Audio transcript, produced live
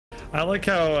I like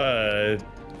how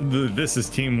the "This is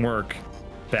teamwork"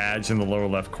 badge in the lower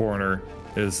left corner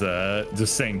is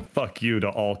just saying "fuck you" to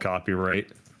all copyright.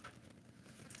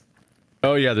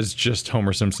 Oh yeah, there's just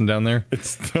Homer Simpson down there.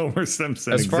 It's Homer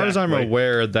Simpson. As far as I'm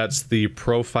aware, that's the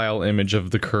profile image of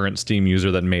the current Steam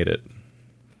user that made it.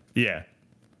 Yeah.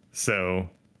 So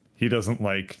he doesn't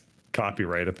like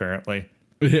copyright, apparently.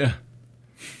 Yeah.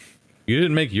 You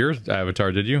didn't make your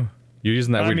avatar, did you? You're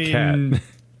using that weird cat.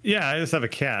 Yeah, I just have a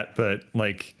cat, but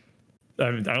like,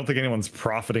 I don't think anyone's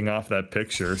profiting off that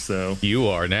picture, so. You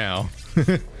are now.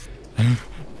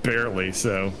 Barely,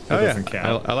 so it doesn't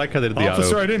count. I like how they did the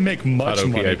Officer, I didn't make much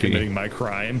money committing my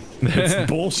crime. It's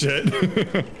bullshit.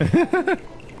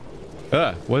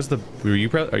 What's the? Were you?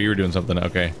 Oh, you were doing something.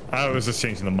 Okay. I was just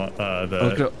changing the money.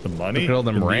 Look at all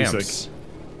them ramps.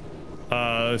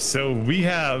 So we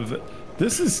have.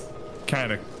 This is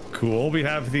kind of cool. We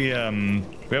have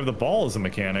the ball as a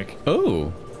mechanic.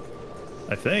 Oh.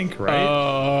 I think, right?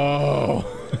 Oh.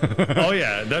 Oh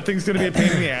yeah, that thing's gonna be a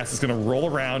pain in the ass. It's gonna roll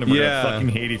around and we're gonna fucking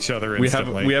hate each other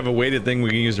instantly. We have a weighted thing we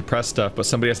can use to press stuff, but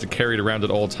somebody has to carry it around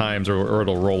at all times or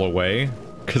it'll roll away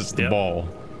because it's the ball.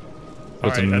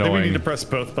 Alright, I think we need to press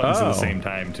both buttons at the same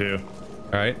time too.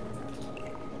 Alright.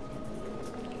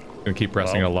 Gonna keep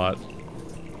pressing a lot.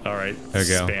 Alright, there we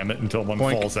go. Spam it until one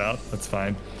falls out. That's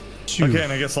fine. Shoo. Okay,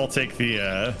 and I guess I'll take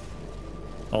the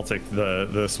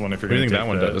this one if you're gonna take that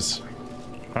one does.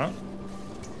 Huh?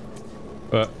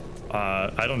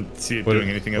 I don't see it doing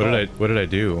anything at all. What did I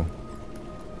do?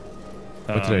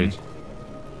 What did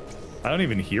I don't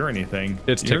even hear anything.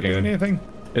 It's ticking. Doing anything?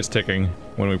 It's ticking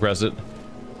when we press it.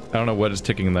 I don't know what is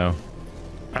ticking though.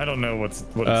 I don't know what's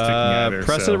ticking either.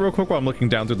 Press it real quick while I'm looking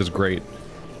down through this grate.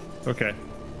 Okay.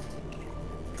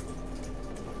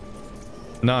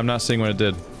 No, I'm not seeing what it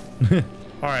did.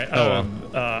 Alright,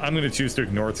 I'm gonna choose to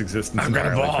ignore its existence. I've got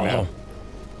a ball.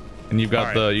 And you've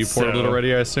got you ported it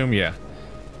already, I assume? Yeah.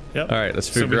 Yep. Alright, let's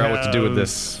figure out what to do with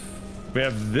this. We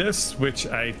have this, which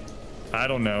I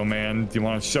don't know, man. Do you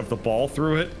want to shove the ball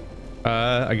through it?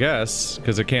 I guess,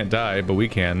 because it can't die, but we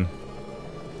can.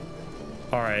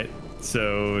 Alright,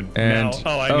 so now...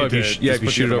 if you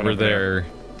shoot it over there.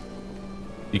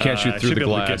 You can't shoot through the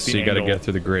glass, so you gotta get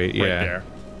through the grate, yeah. Right there.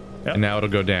 Yep. And now it'll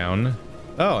go down.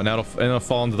 Oh, now it'll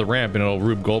fall into the ramp, and it'll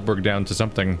Rube Goldberg down to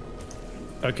something.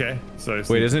 Okay, so...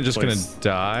 Wait, isn't it just gonna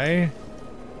die?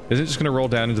 Isn't it just gonna roll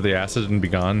down into the acid and be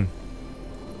gone?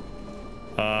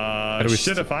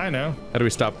 Shit if I know. How do we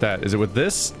stop that? Is it with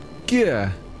this?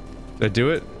 Yeah. Did I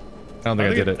do it? I don't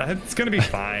think I did it. It's gonna be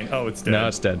fine. Oh, it's dead. No,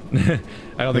 it's dead.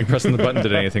 I don't think pressing the button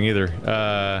did anything either.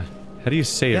 How do you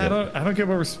save it? I don't get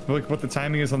what the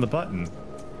timing is on the button.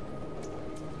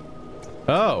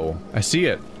 Oh, I see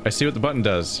it. I see what the button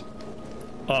does.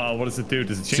 What does it do?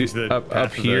 Does it change the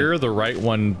up here? The right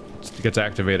one gets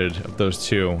activated of those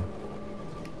two.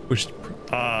 Which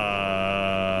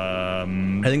I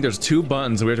think there's two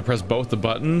buttons, and we have to press both the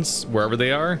buttons wherever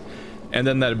they are, and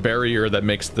then that barrier that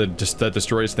makes that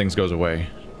destroys things goes away.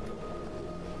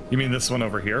 You mean this one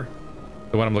over here?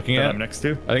 The one I'm looking at? I'm next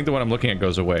to? I think the one I'm looking at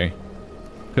goes away.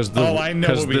 Because I know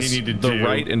what we need to do. The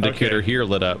right indicator here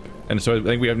lit up, and so I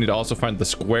think we need to also find the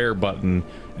square button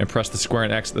and press the square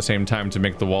and X at the same time to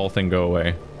make the wall thing go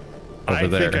away. I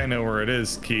think I know where it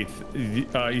is, Keith.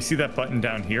 You see that button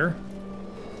down here?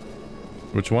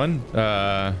 Which one?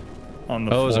 On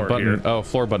the floor there's a button. Here. Oh,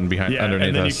 floor button behind underneath us.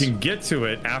 And then you can get to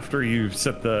it after you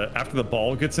set after the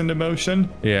ball gets into motion.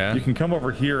 Yeah. You can come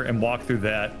over here and walk through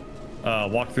that,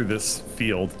 walk through this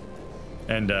field,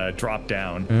 and drop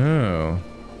down. Oh.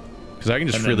 Because I can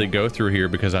just freely go through here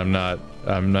because I'm not.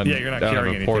 Yeah, you're not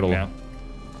carrying anything portal now.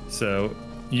 So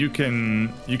you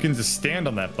can just stand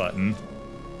on that button.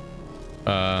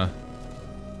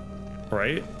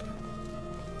 Right.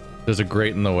 There's a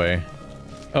grate in the way.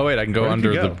 Oh wait, I can go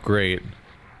under the grate.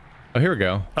 Oh, here we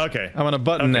go. Okay. I'm on a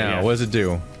button now. Yeah. What does it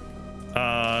do?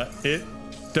 It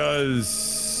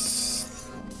does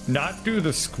not do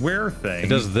the square thing. It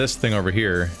does this thing over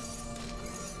here.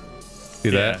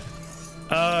 See that?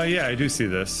 Yeah, I do see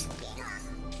this.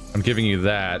 I'm giving you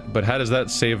that, but how does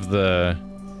that save the...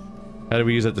 How do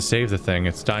we use that to save the thing?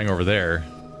 It's dying over there.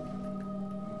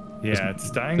 Yeah,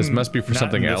 it's dying. This must be for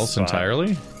something else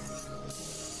entirely?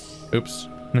 Oops.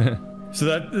 So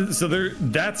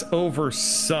that's over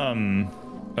some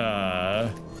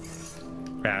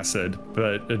acid,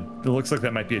 but it looks like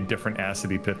that might be a different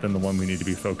acidy pit than the one we need to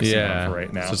be focusing on for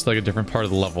right now. So it's like a different part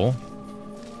of the level.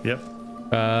 Yep.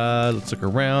 Let's look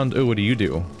around. Oh, what do you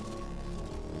do?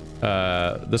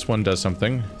 This one does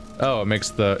something. Oh, it makes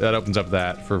that opens up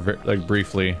that for like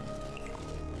briefly.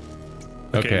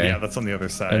 Okay. Yeah, that's on the other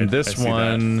side. And this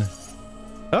one.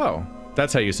 Oh,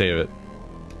 That's how you save it.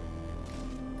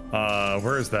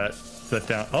 Where is that? Is that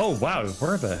down? Oh, wow.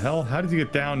 Where the hell? How did you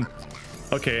get down?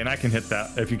 Okay, and I can hit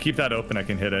that. If you keep that open, I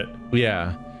can hit it.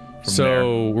 Yeah. So there.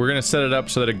 we're gonna set it up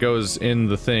so that it goes in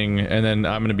the thing, and then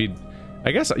I'm gonna be.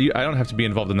 I guess I don't have to be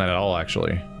involved in that at all,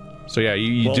 actually. So yeah,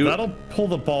 you well, do. That'll pull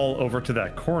the ball over to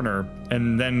that corner,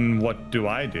 and then what do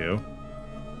I do?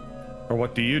 Or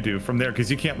what do you do from there? Because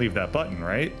you can't leave that button,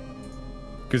 right?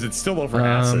 Because it's still over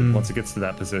acid once it gets to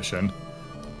that position.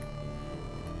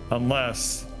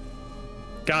 Unless,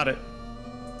 got it.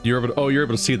 You're able to, oh, you're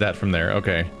able to see that from there.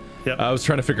 Okay. Yep. I was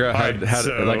trying to figure out how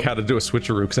to do a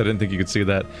switcheroo because I didn't think you could see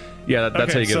that. Yeah, that's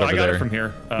okay, how you get so over I got there. It from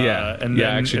here. Yeah. And yeah.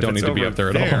 then I actually don't need to be up there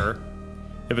at all.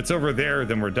 If it's over there,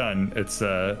 then we're done. It's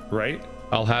right.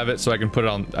 I'll have it so I can put it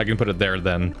on. I can put it there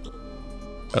then.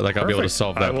 Like I'll be able to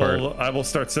solve that part. I will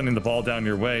start sending the ball down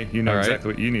your way. You know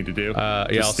exactly what you need to do. Yeah,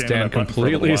 I'll stand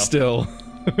completely still.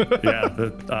 Yeah,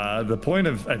 the point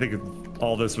of I think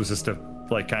all this was just to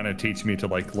like kind of teach me to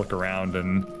like look around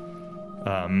and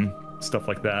stuff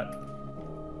like that.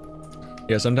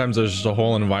 Yeah, sometimes there's just a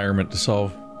whole environment to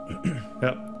solve. Yep.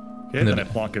 Okay, and then I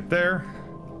plonk it there.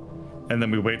 And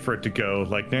then we wait for it to go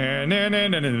like na na na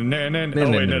na na na na.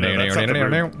 Oh wait, no, that's not the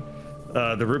Rube.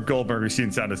 The Rube Goldberg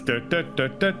machine sound is. That's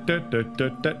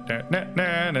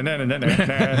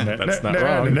not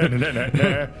wrong.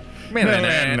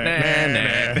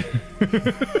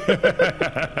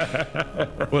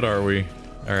 What are we?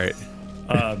 All right.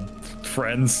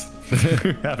 Friends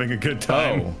having a good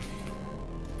time. Oh.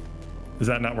 Is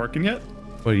that not working yet?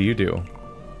 What do you do?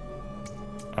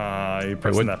 You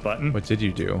pressing that button. What did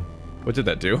you do? What did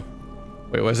that do?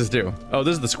 Wait, what does this do? Oh,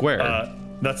 this is the square.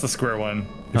 That's the square one.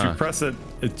 If you press it,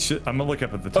 it should. I'm gonna look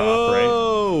up at the top, right?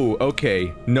 Oh,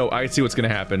 okay. No, I see what's gonna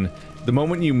happen. The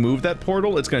moment you move that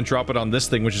portal, it's gonna drop it on this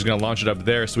thing, which is gonna launch it up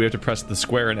there. So we have to press the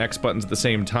square and X buttons at the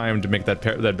same time to make that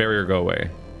barrier go away.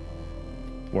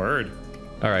 Word.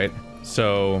 All right.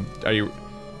 So, are you?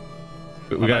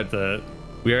 We gotta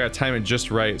time it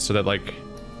just right so that like,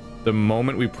 the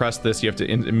moment we press this, you have to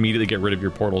immediately get rid of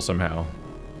your portal somehow.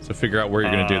 So figure out where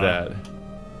you're gonna do that.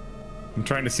 I'm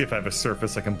trying to see if I have a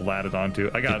surface I can blat it onto.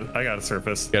 I got a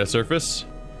surface. You got a surface?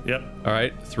 Yep. All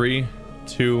right. 3,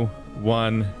 2,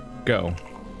 1, go.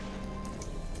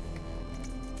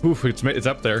 Oof! It's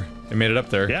up there. It made it up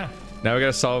there. Yeah. Now we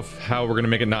gotta solve how we're gonna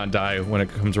make it not die when it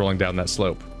comes rolling down that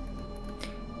slope.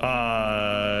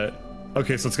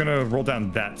 Okay, so it's gonna roll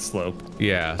down that slope.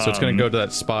 Yeah. So it's gonna go to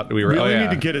that spot we were. We only need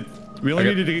to get it. We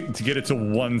only need to get it to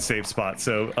one safe spot.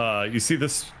 So you see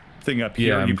this thing up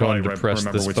here? Yeah, you probably remember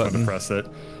which one to press it.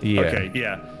 Yeah. Okay.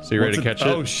 Yeah. So you ready to catch it?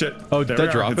 Oh shit! Oh, did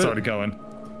that drop it? It's already going.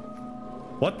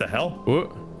 What the hell?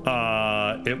 Ooh.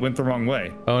 It went the wrong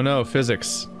way. Oh no,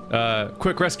 physics.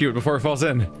 Quick, rescue it before it falls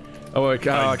in. Oh, I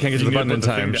can't get to the button in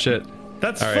time. Shit.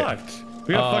 That's fucked.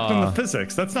 We got fucked in the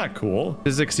physics. That's not cool.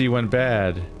 Physicsy went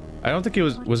bad. I don't think it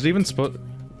was it even supposed...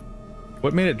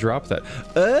 What made it drop that?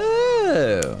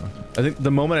 Oh! I think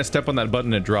the moment I step on that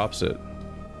button, it drops it.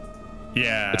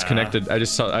 Yeah. It's connected. I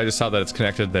just saw that it's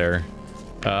connected there.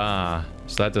 So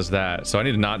that does that. So I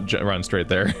need to not run straight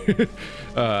there.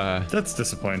 That's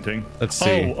disappointing. Let's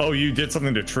see. Oh, you did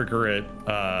something to trigger it.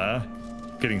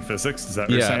 Getting physics. Is that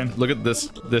what you're saying? Look at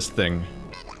this thing.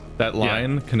 That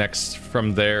line connects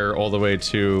from there all the way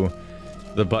to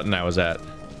the button I was at.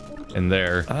 And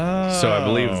there. So I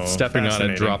believe stepping on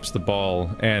it drops the ball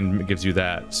and gives you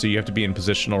that. So you have to be in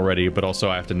position already, but also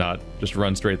I have to not just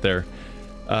run straight there.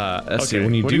 Let's see.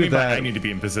 When you do that, I need to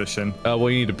be in position. Well,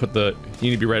 you need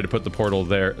to be ready to put the portal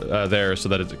there, so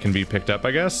that it can be picked up.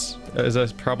 I guess is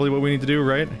that probably what we need to do,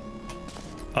 right?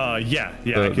 Yeah.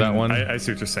 That one. I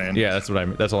see what you're saying. Yeah, that's what I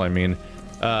mean. That's all I mean.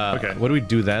 Okay. What do we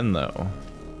do then, though?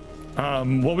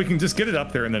 Well, we can just get it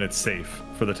up there and then it's safe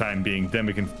for the time being. Then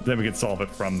we can solve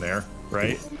it from there,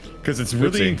 right? Because it's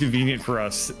really inconvenient for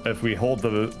us if we hold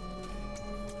the.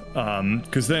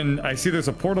 Because then I see there's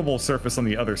a portable surface on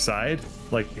the other side.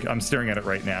 Like I'm staring at it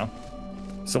right now.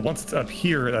 So once it's up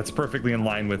here, that's perfectly in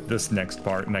line with this next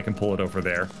part, and I can pull it over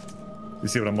there. You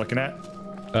see what I'm looking at?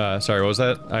 Sorry, what was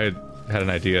that? I had an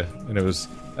idea, and it was.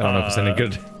 I don't know if it's any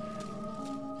good.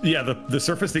 Yeah, the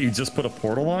surface that you just put a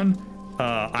portal on.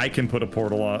 I can put a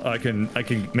portal on. I can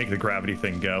make the gravity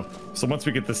thing go. So once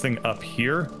we get this thing up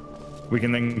here, we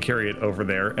can then carry it over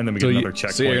there, and then we get another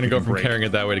checkpoint. So you're gonna go from carrying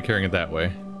it that way to carrying it that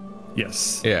way.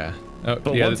 Yes. Yeah. But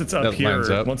once it's up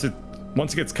here, once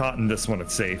it gets caught in this one,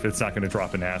 it's safe. It's not going to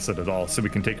drop in acid at all, so we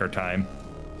can take our time.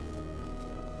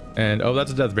 And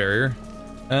that's a death barrier.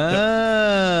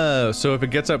 Oh, so if it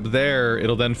gets up there,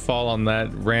 it'll then fall on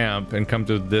that ramp and come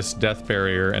to this death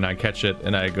barrier, and I catch it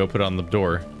and I go put it on the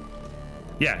door.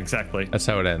 Yeah, exactly. That's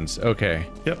how it ends. Okay.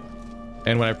 Yep.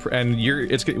 And when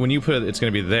when you put it, it's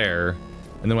gonna be there,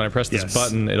 and then when I press this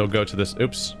button, it'll go to this.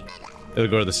 Oops. It'll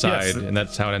go to the side, and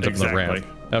that's how it ends up on the ramp.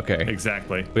 Okay.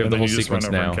 Exactly. We have the whole sequence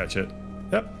now. And catch it.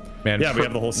 Yep. Man, yeah, we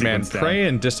have the whole sequence down. Prey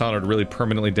and Dishonored really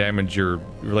permanently damage your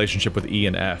relationship with E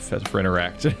and F for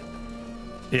interact.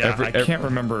 Yeah, I can't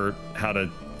remember how to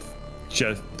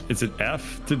just... Is it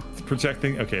F to project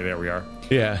things? Okay, there we are.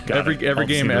 Yeah, every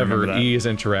game ever, E is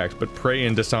interact, but Prey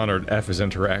and Dishonored, F is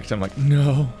interact. I'm like,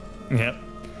 no. Yep.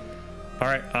 All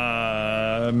right,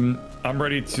 I'm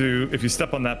ready to... If you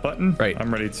step on that button, right.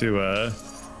 I'm ready to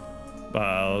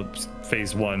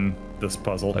phase 1 this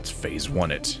puzzle. Let's phase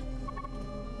 1 it.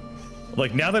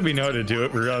 Like, now that we know how to do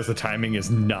it, we realize the timing is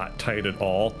not tight at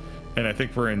all. And I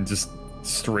think we're in just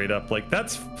straight up, like,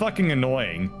 that's fucking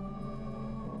annoying.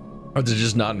 Oh, did it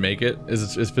just not make it?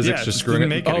 Is physics just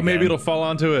screwing it? Oh, maybe it'll fall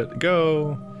onto it.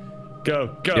 Go.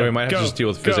 Go, go, yeah, we might have to just deal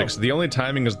with physics. The only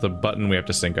timing is the button we have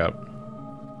to sync up.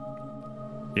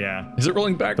 Yeah. Is it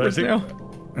rolling backwards now?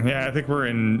 Yeah, I think we're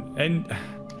in... And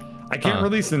I can't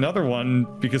release another one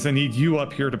because I need you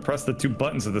up here to press the 2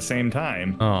 buttons at the same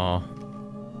time. Oh.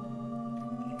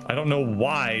 I don't know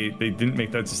why they didn't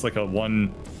make that just like a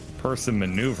 1-person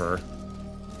maneuver.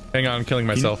 Hang on, I'm killing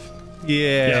myself.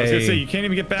 Yeah, I was gonna say, you can't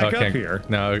even get back up here.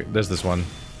 No, there's this one.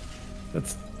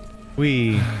 That's...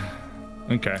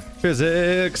 Okay.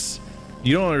 Physics!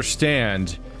 You don't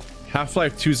understand.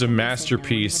 Half-Life 2 is a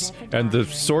masterpiece, and the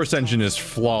source engine is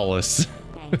flawless.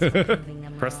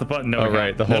 Press the button. No, oh,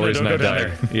 right, the whole reason I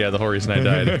died. Yeah, the whole reason I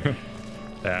died.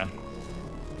 Yeah.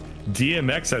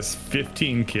 DMX has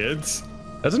 15 kids.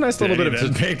 That's a nice little bit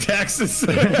of... pay taxes.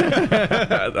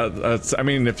 I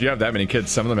mean, if you have that many kids,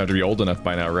 some of them have to be old enough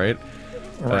by now, right?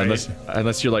 Right.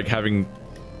 Unless you're like having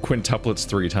quintuplets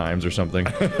 3 times or something.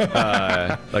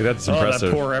 Like, that's impressive.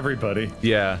 That poor everybody.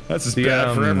 Yeah. That's just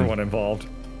bad for everyone involved.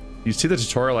 You see the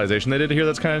tutorialization they did here?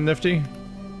 That's kind of nifty.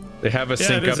 They have us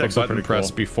sync up a button press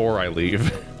before I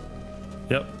leave.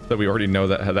 Yep. So we already know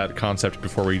that concept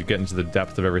before we get into the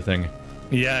depth of everything.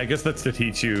 Yeah, I guess that's to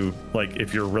teach you, like,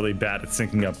 if you're really bad at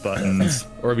syncing up buttons.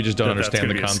 Or if you just don't understand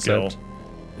the concept.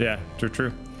 Yeah,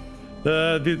 true.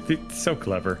 So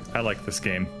clever. I like this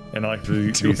game. And I like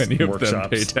these any workshops. Of them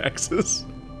pay taxes?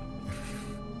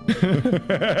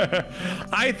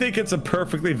 I think it's a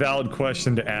perfectly valid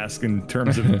question to ask in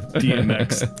terms of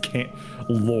DMX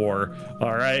lore.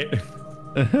 All right.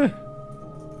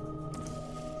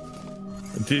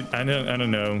 Dude, I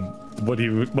don't know what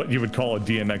you would call a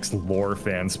DMX lore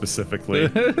fan specifically.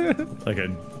 Like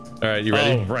a. All right, you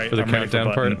ready? Oh, right. For the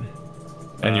countdown part.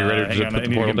 And you're ready to put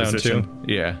the portal down too?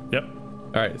 Yeah. Yep.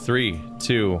 All right, 3,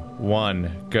 2,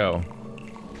 1, go.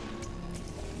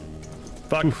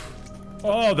 Fuck. Oof.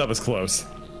 Oh, that was close.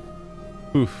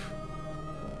 Oof.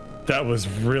 That was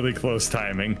really close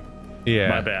timing. Yeah.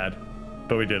 My bad.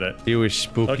 But we did it. It was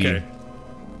spooky. Okay.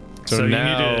 So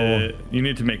now... you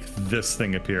need to make this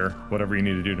thing appear. Whatever you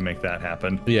need to do to make that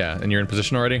happen. Yeah, and you're in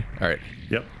position already? Alright.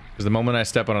 Yep. Because the moment I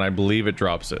step on it, I believe it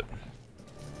drops it.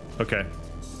 Okay.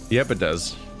 Yep, it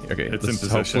does. Okay, it's in position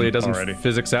hopefully it doesn't already.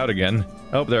 Physics out again.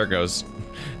 Oh, there it goes.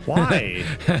 Why?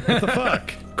 What the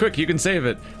fuck? Quick, you can save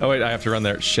it. Oh wait, I have to run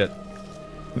there. Shit.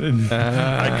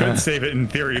 I could save it in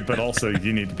theory, but also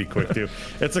you need to be quick too.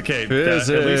 It's okay. At least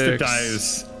it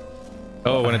dies.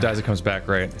 Oh, when it dies, it comes back,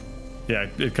 right? Yeah,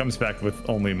 it comes back with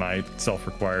only my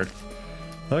self-required.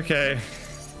 Okay.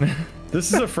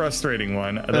 This is a frustrating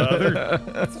one. The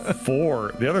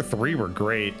other 3 were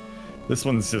great. This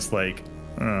one's just like,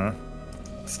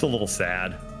 still a little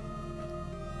sad.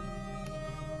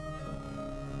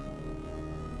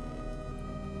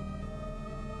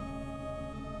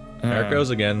 There it goes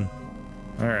again.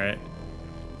 All right.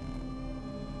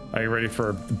 Are you ready for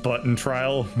a button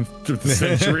trial through the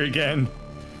century again?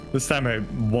 This time I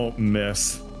won't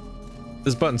miss.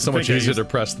 This button's so much easier to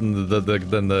press than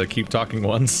the keep talking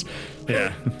ones.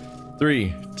 Yeah.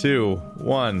 3, 2,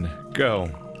 1,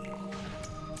 go.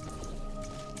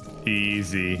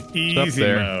 Easy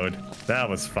mode. That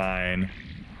was fine.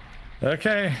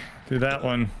 Okay, do that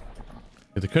one.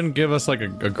 They couldn't give us like a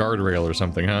guardrail or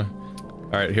something, huh?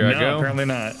 All right, here I go. No, apparently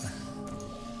not.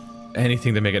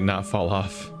 Anything to make it not fall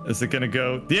off. Is it gonna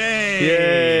go? Yay!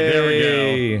 Yay! There we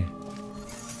go.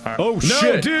 Right. Oh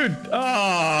shit, no, dude!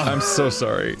 Oh. I'm so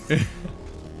sorry.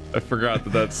 I forgot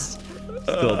that that's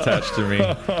still attached to me.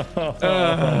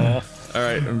 All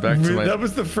right, I'm back to my... That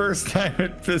was the first time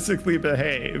it physically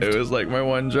behaved. It was like my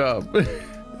one job.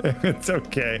 It's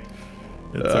okay.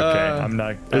 It's okay. I'm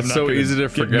not so easy to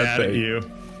forget mad at you.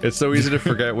 It's so easy to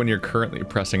forget when you're currently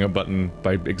pressing a button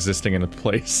by existing in a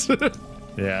place.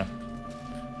 Yeah.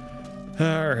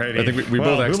 Alrighty. I think we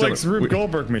both who accidentally... likes Rube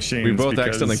Goldberg machines? We both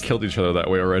accidentally killed each other that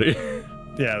way already.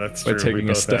 Yeah, that's true. By taking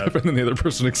a step and then the other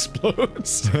person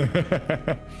explodes.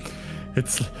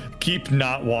 It's keep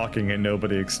not walking and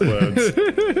nobody explodes.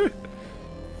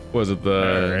 Was it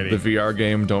the VR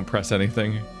game? Don't press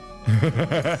anything.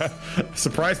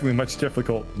 Surprisingly, much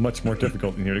more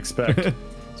difficult than you'd expect.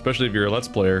 Especially if you're a Let's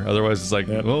Player. Otherwise, it's like,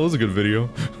 well, it was a good video.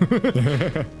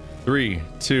 3,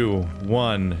 2,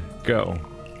 1, go.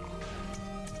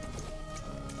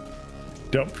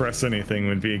 Don't press anything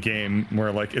would be a game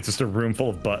where like it's just a room full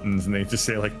of buttons and they just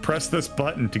say like press this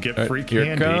button to get free candy.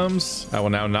 Here it comes. I will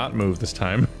now not move this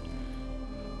time.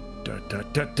 My God,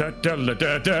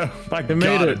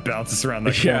 it bounces around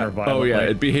the corner violently. Oh yeah,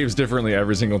 it behaves differently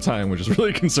every single time, which is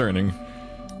really concerning.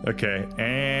 Okay,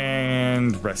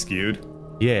 and rescued.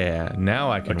 Yeah, now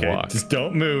I can walk. Just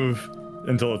don't move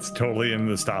until it's totally in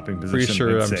the stopping position. Pretty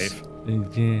sure I'm safe.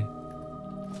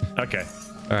 Okay.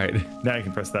 All right. Now you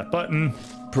can press that button.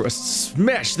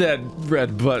 Smash that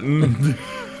red button.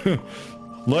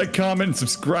 Like, comment, and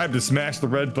subscribe to smash the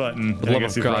red button. For the love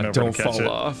of God, don't fall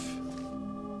off.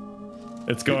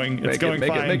 It's going. It's going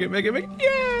fine. Make it.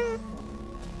 Yeah.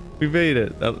 We made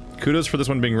it. Kudos for this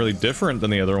one being really different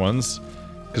than the other ones.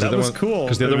 That was cool.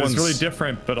 Because the other one's really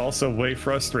different, but also way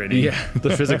frustrating. Yeah,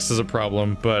 the physics is a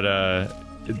problem, but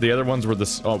the other ones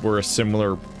were a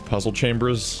similar puzzle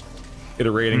chambers,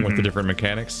 iterating with the different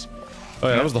mechanics. Oh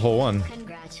yeah, that was the whole one.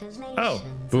 Oh,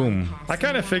 boom. I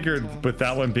kind of figured with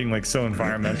that one being like so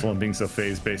environmental and being so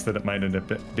phase-based that it might end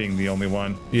up being the only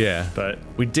one. Yeah, but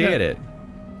we did it.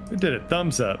 We did it.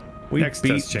 Thumbs up. We Next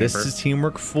beat. test chamber. This is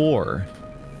teamwork 4.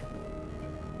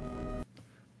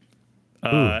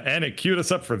 And it queued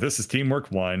us up for this is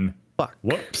teamwork 1. Fuck.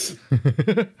 Whoops.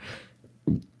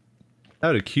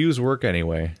 How do cues work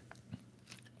anyway?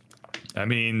 I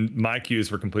mean, my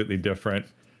cues were completely different.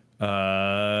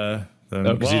 Because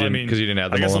you didn't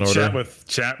add them all in order. Chat with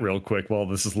chat real quick while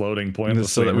this is loading pointlessly.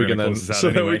 So that we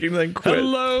can then quit.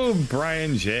 Hello,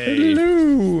 Brian J.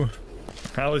 Hello.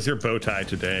 How is your bow tie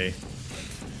today?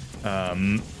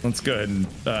 Let's go ahead and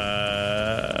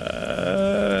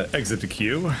exit the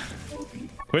queue.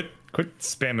 Quit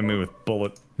spamming me with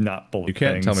not bullet. You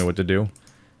can't things. tell me what to do.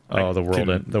 Oh, the world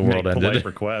ended. Polite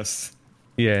requests.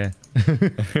 Yeah.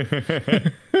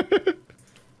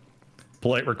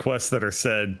 Polite requests that are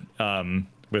said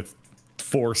with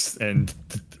force and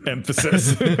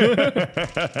emphasis.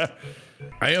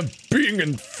 I am being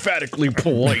emphatically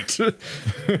polite. I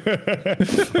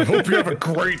hope you have a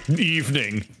great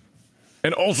evening.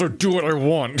 And also do what I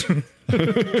want.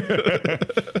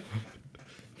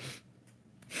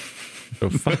 So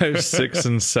 5, 6,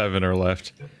 and 7 are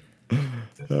left.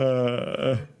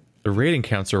 The rating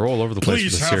counts are all over the place.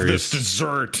 Please for the have series. this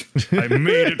dessert. I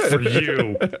made it for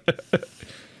you.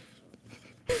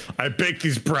 I baked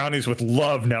these brownies with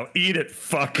love. Now eat it,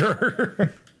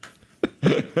 fucker.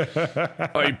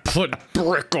 I put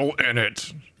brickle in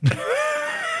it.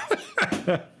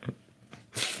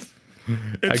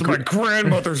 It's my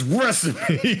grandmother's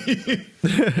recipe.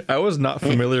 I was not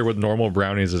familiar with normal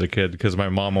brownies as a kid because my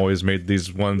mom always made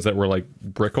these ones that were like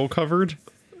brickle covered.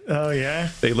 Oh yeah.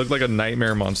 They looked like a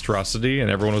nightmare monstrosity, and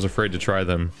everyone was afraid to try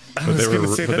them. But they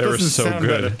were so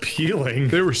good. Appealing.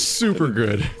 They were super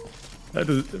good.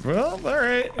 Well, all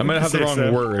right. I might have the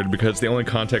wrong word because the only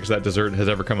context that dessert has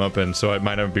ever come up in, so it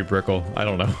might not be brickle. I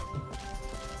don't know.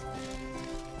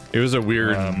 It was a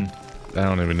weird. I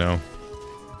don't even know.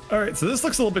 All right, so this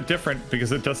looks a little bit different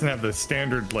because it doesn't have the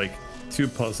standard like 2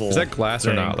 puzzle. Is that glass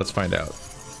or not? Let's find out.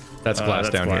 That's glass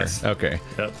down here. Okay.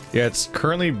 Yep. Yeah, it's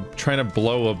currently trying to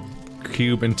blow a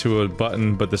cube into a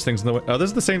button, but this thing's in the way. Oh, this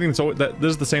is the same thing.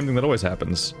 This is the same thing that always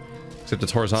happens, except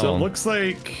it's horizontal. So it looks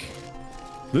like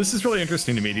this is really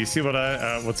interesting to me. Do you see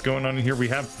what's going on in here? We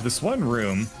have this one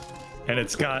room, and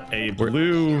it's got a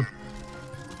blue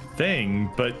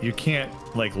thing, but you can't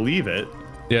like leave it.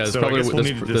 Yeah, there's probably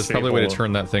a way to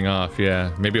turn that thing off.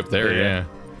 Yeah, maybe up there. Yeah.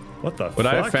 What the fuck? What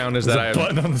I found is that I have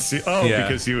button on the ceiling. Oh, yeah.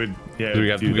 Because you would. Yeah.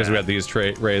 Because we have these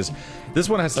rays. This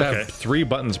one has to have 3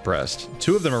 buttons pressed.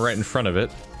 2 of them are right in front of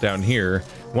it, down here.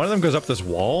 One of them goes up this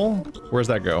wall. Where's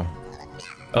that go?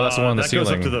 Oh, that's the one on the ceiling.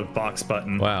 That goes up to the box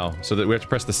button. Wow. So that we have to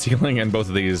press the ceiling and both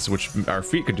of these, which our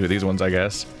feet could do. These ones, I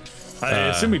guess. I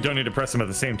assume we don't need to press them at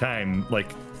the same time. Like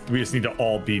we just need to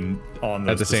all be on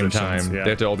those at the same positions. time. Yeah. They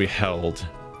have to all be held.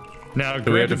 Now,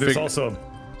 granted, there's also.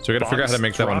 So we got to figure out how to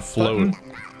make that one float.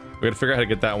 We got to figure out how to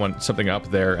get that one something up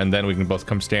there, and then we can both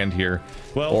come stand here.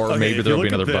 Well, or maybe there'll be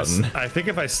another button. I think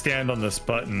if I stand on this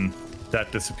button,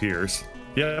 that disappears.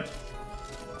 Yeah.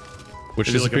 Which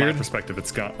if disappeared? Look at my perspective,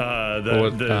 it's gone.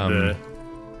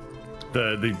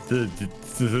 The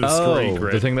oh, scree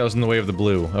grid. the thing that was in the way of the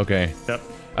blue. Okay. Yep.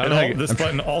 This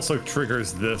button also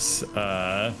triggers this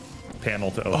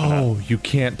panel to open up. Oh, you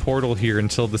can't portal here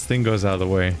until this thing goes out of the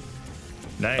way.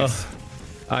 Nice.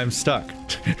 I'm stuck.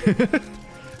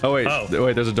 Oh wait,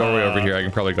 wait. There's a doorway over here. I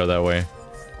can probably go that way.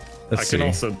 Let's see. I can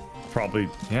also probably,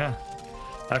 yeah.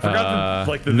 I forgot that,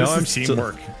 like, this is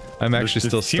teamwork. I'm actually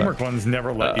still stuck. Teamwork ones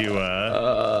never let you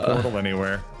portal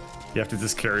anywhere. You have to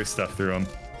just carry stuff through them.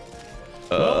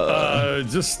 Well,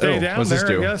 just stay down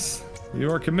there, I guess. You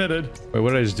are committed. Wait,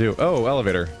 what did I just do? Oh,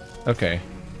 elevator. Okay.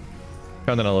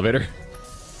 Found an elevator.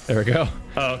 There we go.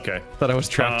 Oh, okay. Thought I was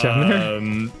trapped down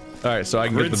there. All right, so I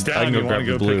can go grab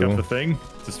the blue. Pick up the thing,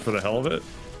 just for the hell of it.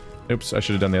 Oops, I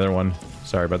should have done the other one.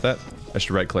 Sorry about that. I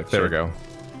should right-click. There we go.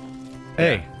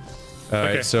 Hey. All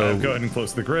right, so go ahead and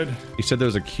close the grid. You said there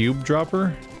was a cube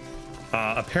dropper?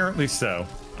 Apparently so.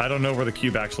 I don't know where the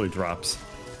cube actually drops.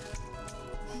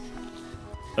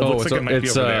 It looks like it might be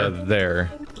over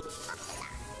there.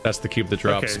 That's the cube that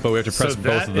drops, but we have to press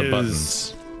both of the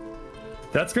buttons.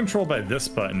 That's controlled by this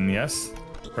button, yes?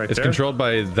 Right it's there? Controlled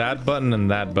by that button and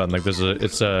that button. Like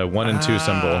it's a 1 and 2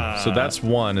 symbol. So that's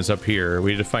 1 is up here.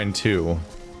 We need to find 2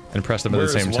 and press them at the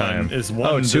same time.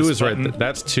 Oh, 2 is right.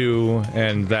 That's 2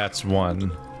 and that's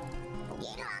 1.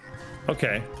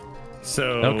 Okay.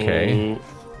 So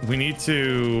we need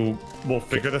to. We'll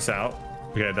figure this out.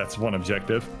 Okay, that's one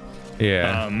objective.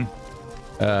 Yeah.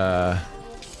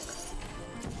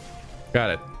 Got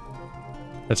it.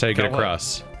 That's how you get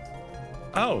across.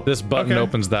 Oh. This button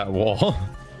opens that wall.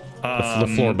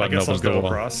 The floor button opens the wall.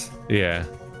 Across. Yeah.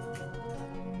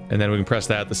 And then we can press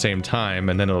that at the same time,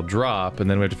 and then it'll drop, and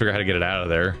then we have to figure out how to get it out of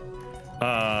there.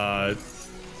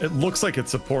 It looks like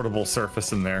it's a portable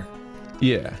surface in there.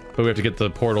 Yeah, but we have to get the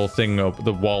portal thing,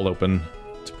 the wall open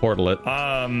to portal it.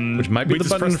 Which might be the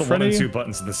button in front of you. We just press the 1 and 2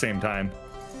 buttons at the same time.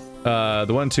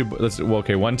 The 1 and 2.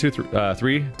 Okay, 1, 2,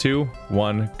 3, 2,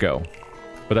 1, go.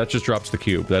 But that just drops the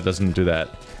cube. That doesn't do that.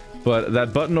 But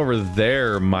that button over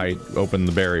there might open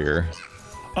the barrier.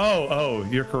 Oh,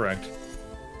 you're correct.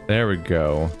 There we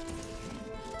go.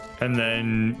 And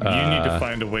then you need to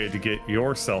find a way to get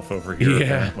yourself over here. Yeah,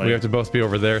 apparently. we have to both be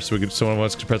over there so someone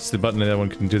else can press the button and the other one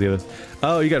can do the other.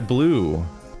 Oh, you got blue.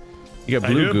 You got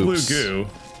blue goops. Blue goo.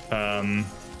 You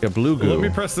got blue goo. Let me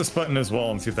press this button as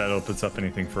well and see if that opens up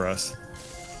anything for us.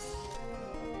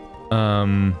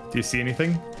 Do you see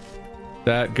anything?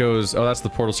 That goes. Oh, that's the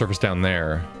portal surface down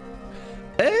there.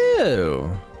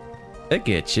 Oh, I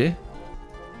get you.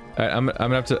 I'm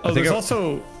gonna have to. Oh, there's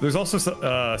also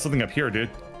something up here, dude.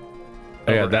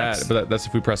 Oh, yeah, but that's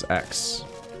if we press X.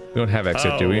 We don't have X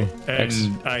yet, do we? And X.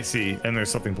 I see, and there's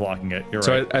something blocking it. You're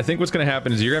right. So I think what's gonna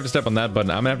happen is you're gonna have to step on that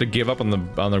button. I'm gonna have to give up on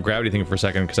the gravity thing for a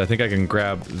second because I think I can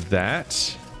grab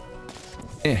that.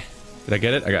 Did I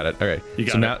get it? I got it. Okay. You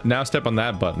got it. Now step on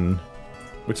that button.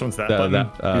 Which one's that button?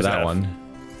 That one.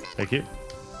 Thank you.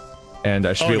 And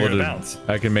I should be able to bounce.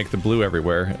 I can make the blue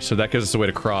everywhere, so that gives us a way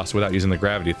to cross without using the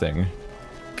gravity thing.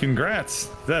 Congrats!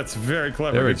 That's very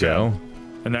clever. There we go.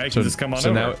 And now you can just come on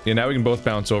over. Now we can both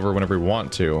bounce over whenever we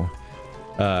want to.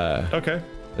 Okay.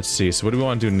 Let's see. So what do we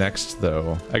want to do next,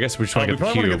 though? I guess we just want to get the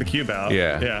cube. We probably want to get the cube out.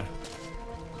 Yeah.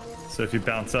 So if you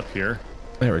bounce up here.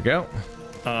 There we go.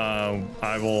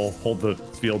 I will hold the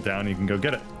field down. You can go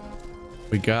get it.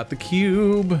 We got the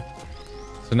cube.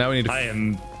 So now we need to. I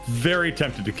am very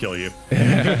tempted to kill you.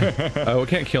 Oh, it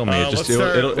can't kill me.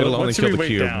 It'll only kill the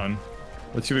cube.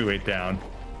 What should we wait down?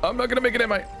 I'm not gonna make it,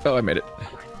 am I? Oh, I made it.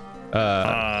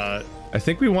 I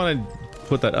think we want to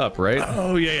put that up, right?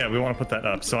 Oh yeah, we want to put that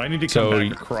up. So I need to come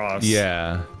back across.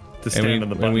 Yeah. To stand on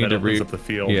the button that opens up the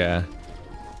field. Yeah.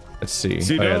 Let's see.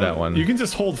 So yeah, that one. You can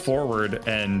just hold forward,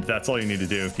 and that's all you need to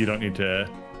do. You don't need to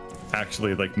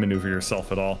actually like maneuver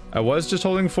yourself at all. I was just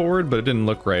holding forward, but it didn't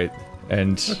look right,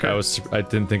 and I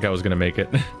didn't think I was gonna make it.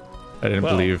 I didn't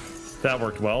believe. That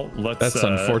worked well. That's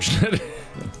unfortunate.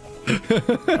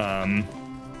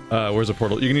 Where's the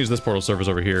portal? You can use this portal surface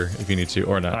over here if you need to,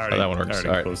 or not. That one works.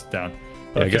 All right. Closed down.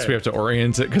 Yeah, I guess we have to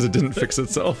orient it because it didn't fix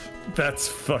itself. That's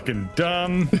fucking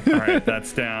dumb. All right,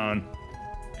 that's down.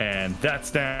 And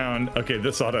that's down. Okay,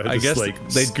 this ought to just like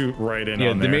scoot right in on there.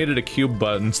 Yeah, they made it a cube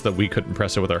button so that we couldn't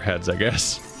press it with our heads, I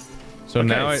guess. So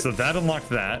now so that unlocked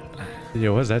that. Yeah,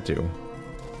 what does that do?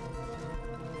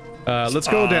 Let's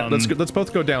go down. Let's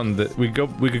both go down. We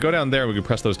could go down there and we could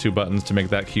press those 2 buttons to make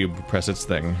that cube press its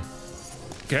thing.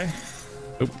 Okay.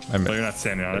 Oop, you're not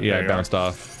standing on it. Yeah, I bounced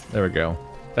off. There we go.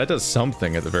 That does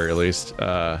something at the very least.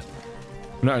 I'm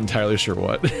not entirely sure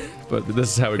what, but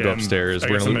this is how we go upstairs.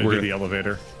 We're gonna do the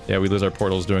elevator. Yeah, we lose our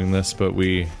portals doing this, but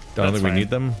we don't think we need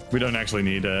them. We don't actually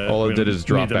need. All it did is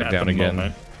drop back down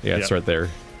again. Yeah, it's right there.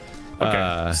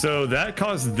 Okay, so that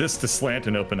caused this to slant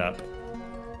and open up.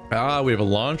 Ah, we have a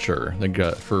launcher. Like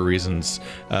for reasons.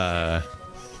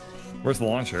 Where's the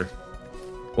launcher?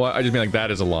 Well, I just mean like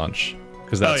that is a launch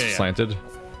because that's slanted.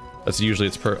 That's usually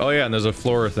its per. Oh yeah, and there's a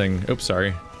floor thing. Oops,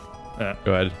 sorry.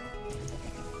 Go ahead.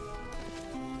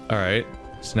 All right.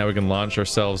 So now we can launch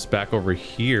ourselves back over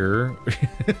here.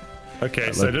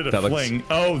 Okay, so I did a fling.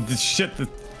 Oh, the shit!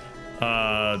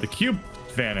 The cube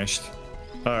vanished.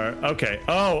 Okay.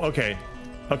 Oh, okay.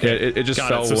 Okay. Yeah, it just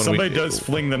fell. So when somebody does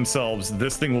fling themselves,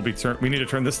 this thing will be turned. We need to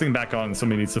turn this thing back on.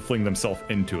 Somebody needs to fling themselves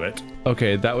into it.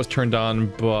 Okay, that was turned on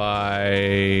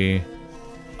by.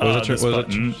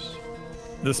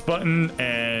 This button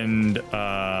and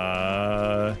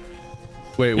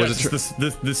wait, was it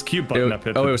this cube button up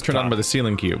here? Oh, it was turned on by the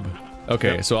ceiling cube.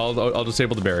 Okay, so I'll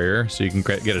disable the barrier so you can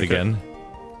get it again.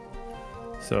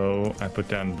 So I put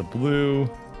down the blue,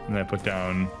 and I put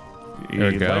down.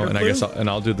 There we go, and I guess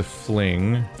I'll do the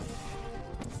fling.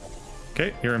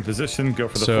 Okay, you're in position. Go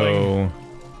for the fling.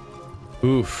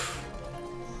 Oof.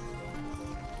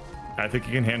 I think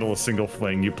you can handle a single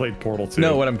fling. You played Portal 2.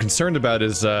 No, what I'm concerned about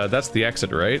is that's the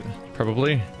exit, right?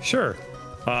 Probably. Sure.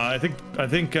 I think.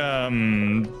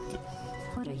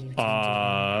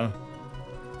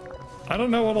 I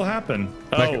don't know what'll happen.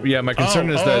 My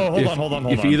concern is that hold on.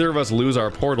 If either of us lose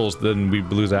our portals, then we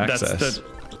lose access.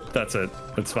 That's it.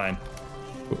 That's fine.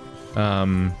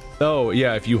 Oh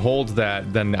yeah, if you hold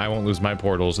that, then I won't lose my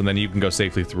portals, and then you can go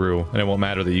safely through, and it won't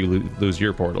matter that you lose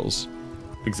your portals.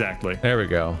 Exactly. There we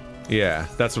go. Yeah,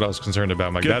 that's what I was concerned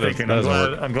about. Like, Good thinking.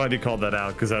 I'm glad you called that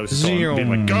out because I was just being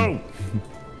like, go.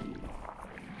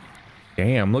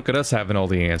 Damn, look at us having all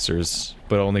the answers,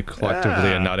 but only collectively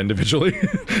and not individually.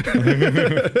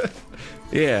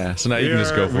 Yeah, so now you can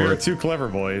just go for it. We're two clever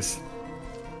boys.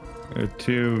 We're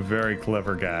two very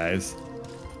clever guys.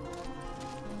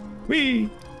 Whee!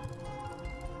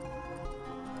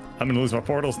 I'm gonna lose my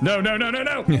portals. No!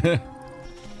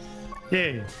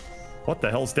 Yay! What the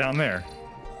hell's down there?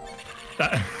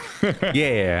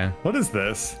 Yeah. What is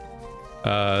this?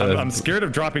 I'm scared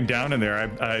of dropping down in there.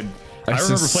 I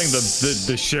remember playing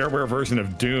the shareware version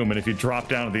of Doom, and if you drop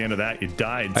down at the end of that, you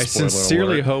died. I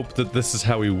sincerely hope that this is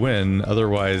how we win.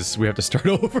 Otherwise, we have to start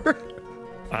over.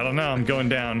 I don't know. I'm going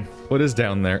down. What is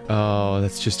down there? Oh,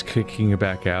 that's just kicking it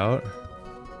back out.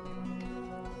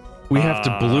 We have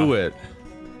to blue it.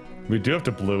 We do have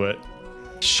to blue it.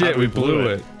 Shit, we blew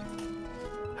it.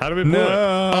 How do we blue it?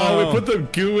 Oh, we put the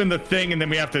goo in the thing, and then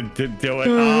we have to do it.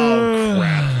 Oh,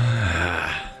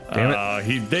 crap. Damn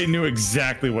it. They knew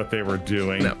exactly what they were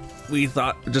doing. No, we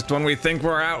thought, just when we think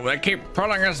we're out, they keep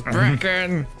pulling us back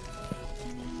in.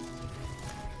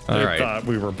 They thought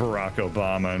we were Barack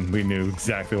Obama, and we knew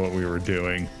exactly what we were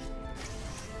doing.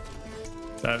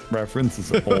 That reference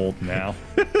is old now.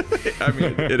 I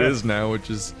mean, it is now,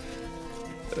 which is...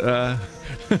 All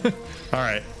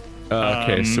right.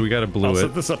 Okay, so we gotta blue I'll it.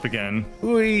 set this up again.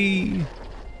 Whee!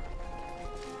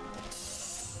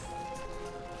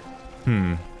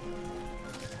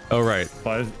 Oh, right.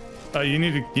 You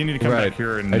need to come back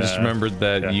here and... I just remembered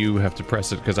that you have to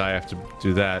press it because I have to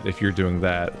do that if you're doing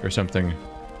that or something.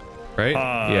 Right?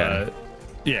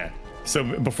 Yeah. So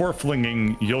before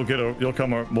flinging, we'll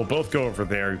both go over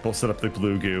there. We'll set up the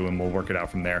blue goo and we'll work it out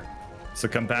from there. So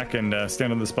come back and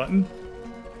stand on this button.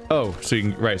 Oh, so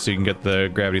you can get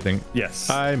the gravity thing. Yes.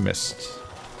 I missed.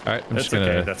 All right, I'm That's just gonna.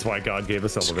 Okay. That's why God gave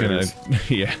us elevators.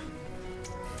 Yeah.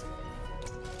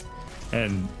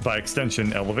 And by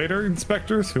extension, elevator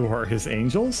inspectors, who are his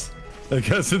angels, I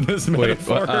guess in this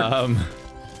metaphor.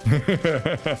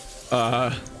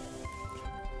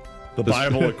 The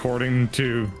Bible, according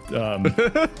to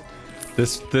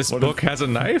this book has a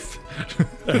knife.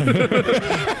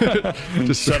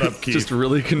 Just shut up, Keith. Just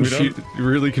really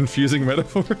confusing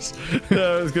metaphors.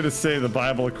 I was gonna say the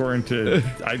Bible, according to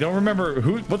I don't remember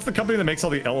what's the company that makes all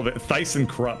the elevators? Thyssen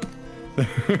Krupp.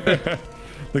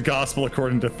 The Gospel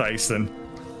according to Thyssen.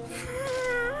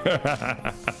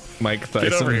 Mike Thyssen.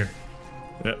 Get over here.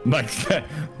 Yeah, Mike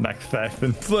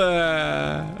Thyssen.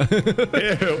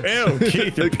 Ew,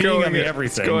 Keith, you're peeing on me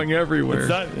everything. It's going everywhere.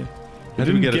 It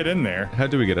didn't get in there. How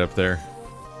do we get up there?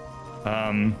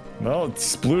 Well,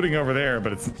 it's splooting over there,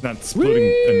 but it's not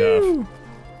splooting enough.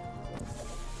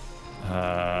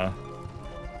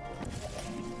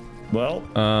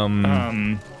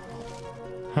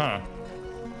 Huh.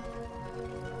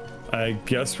 I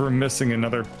guess we're missing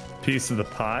another piece of the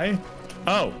pie.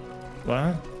 Oh,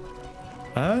 what?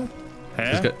 Huh?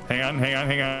 Hang on.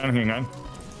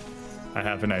 I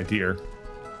have an idea.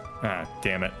 Ah,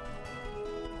 damn it.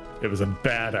 It was a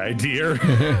bad idea.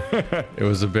 It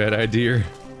was a bad idea.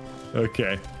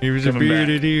 Okay. It was a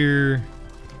bearded ear.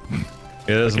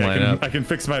 It doesn't line up. I can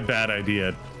fix my bad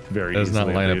idea very easily. It does not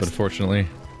line up, unfortunately.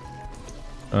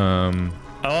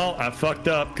 Oh, I fucked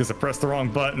up because I pressed the wrong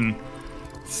button.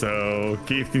 So,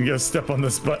 Keith, can you go step on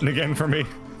this button again for me?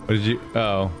 What did you...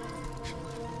 Oh.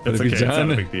 It's okay, it's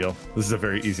not a big deal. This is a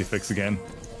very easy fix again.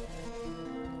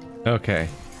 Okay.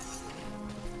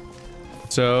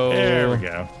 So... There we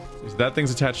go. That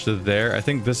thing's attached to there. I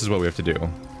think this is what we have to do.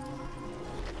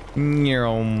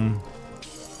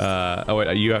 Oh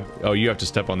wait, you have to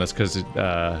step on this because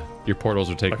your portals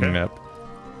are taking up.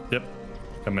 Yep.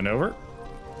 Coming over.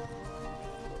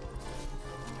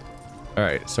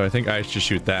 Alright, so I think I should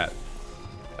shoot that.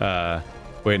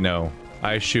 Wait, no.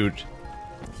 I shoot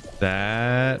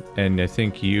that, and I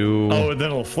think you... Oh, and then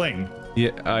it'll fling.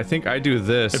 Yeah, I think I do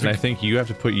this, and I think you have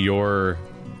to put your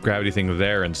gravity thing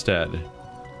there instead.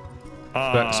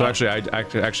 So actually,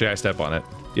 I step on it.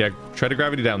 Yeah, try to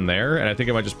gravity down there, and I think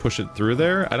I might just push it through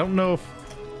there. I don't know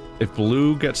if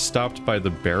blue gets stopped by the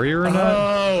barrier or not.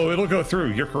 Oh, it'll go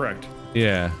through. You're correct.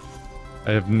 Yeah.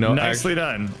 I have no... Nicely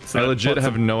done. So I legit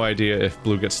have no idea if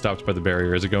blue gets stopped by the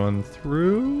barrier. Is it going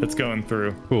through? It's going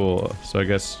through. Cool. So I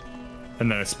guess... And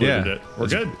then I splitted it. We're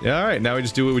good. Yeah, alright. Now we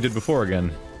just do what we did before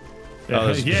again.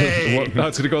 Yeah. Yay! No,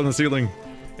 it's gonna go on the ceiling.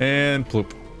 And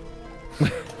ploop.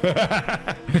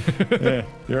 Yeah,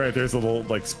 you're right. There's a little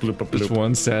like sploop a bloop. Just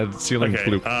one sad ceiling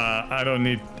floop.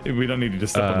 We don't need to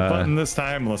just step on the button this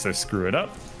time unless I screw it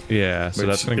up. Yeah, so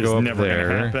that's gonna go up never there.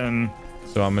 Gonna happen.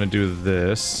 So I'm gonna do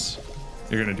this.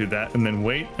 You're gonna do that and then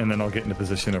wait, and then I'll get into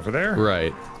position over there.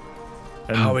 Right.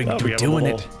 And, how are we doing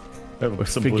it? We're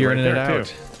figuring it out.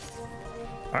 Too.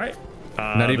 All right.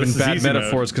 Not even bad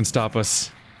metaphors can stop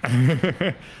us.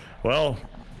 Well,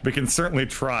 we can certainly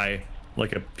try.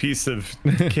 Like a piece of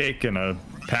cake and a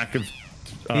pack of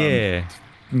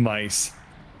mice.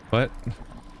 What?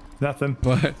 Nothing.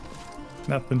 What?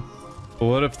 Nothing. Well,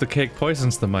 what if the cake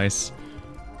poisons the mice?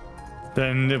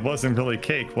 Then it wasn't really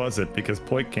cake, was it? Because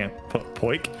cake can't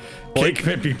Cake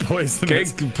can't be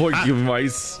poisonous. Cake can poison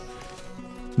mice.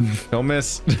 Don't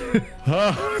miss.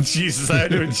 Oh, Jesus, I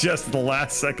had to adjust the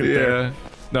last second there.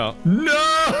 No.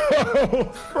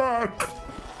 No! Fuck!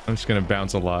 I'm just gonna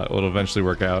bounce a lot. It'll eventually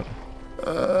work out.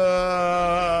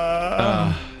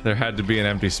 There had to be an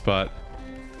empty spot.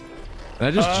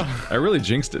 And I really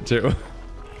jinxed it too.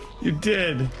 You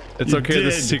did. It's okay.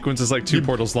 This sequence is like 2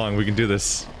 portals long. We can do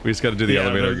this. We just got to do the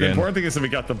elevator again. The important thing is that we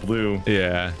got the blue.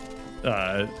 Yeah.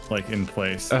 Like in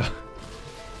place. Ow!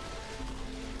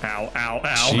 Ow!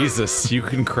 Ow! Jesus, you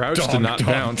can crouch to not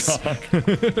bounce.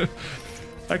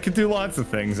 I could do lots of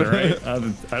things. All right.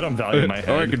 I don't value my head.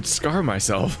 Or I could scar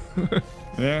myself.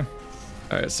 Yeah.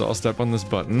 Alright, so I'll step on this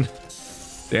button.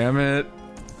 Damn it.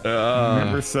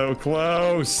 We're so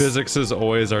close. Physics is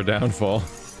always our downfall.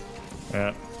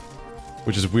 Yeah.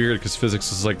 Which is weird, because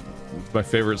physics is like my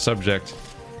favorite subject.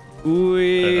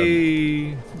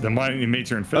 Wee. Then why didn't you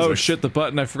major in physics? Oh shit, the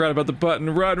button. I forgot about the button.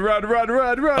 Run, run, run,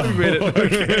 run, run. We made it.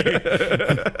 Okay.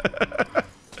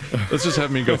 Let's just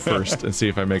have me go first and see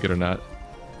if I make it or not.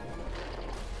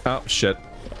 Oh, shit.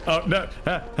 Oh, no.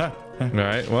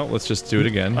 Alright, well, let's just do it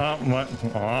again. What?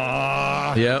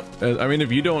 Yep. I mean,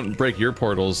 if you don't break your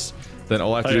portals, then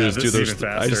all I have to do is do those.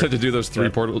 I just have to do those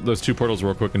 2 portals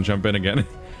real quick and jump in again.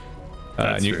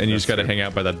 And you just gotta hang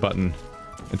out by that button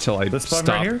until I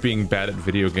stop being bad at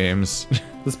video games.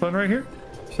 This button right here?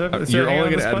 You're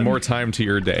only gonna add more time to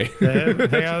your day.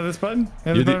 Hang out of this button?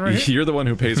 You're the one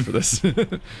who pays for this.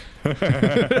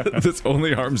 This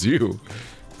only harms you.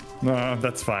 No,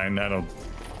 that's fine. I don't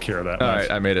care that much. Alright,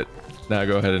 I made it. Now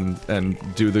go ahead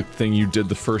and do the thing you did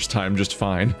the first time just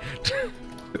fine.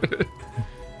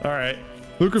 Alright.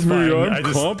 Look at me, I'm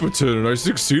competent and I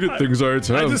succeed at things I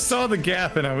attempt. I just saw the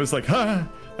gap and I was like, huh.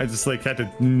 I just like had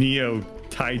to Neo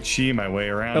Tai Chi my way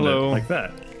around it like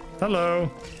that.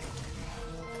 Hello.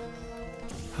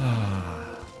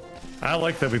 I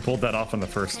like that we pulled that off on the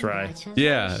first try.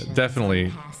 Yeah,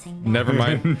 definitely. Never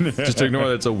mind. Just ignore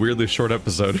that it's a weirdly short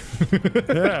episode.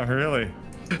 Yeah, really.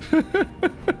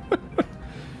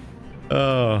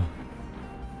 Oh.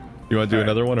 You want to do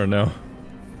another one or no?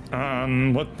 How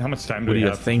much time do we have?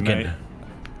 What are you thinking?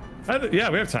 Yeah,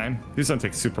 we have time. These don't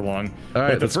take super long. All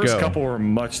right, the first couple were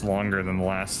much longer than the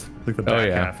last, like the back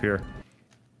half here.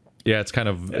 Yeah, it's kind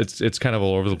of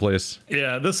all over the place.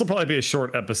 Yeah, this will probably be a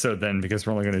short episode then because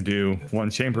we're only going to do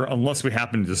 1 chamber unless we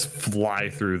happen to just fly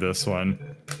through this one.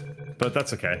 But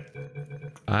that's okay.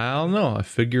 I don't know. I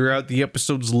figure out the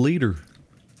episodes later.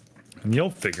 And you'll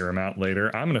figure them out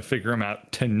later. I'm going to figure them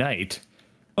out tonight.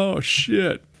 Oh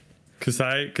shit. Cause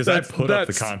I put up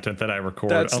the content that I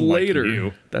record. That's later.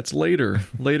 You. That's later.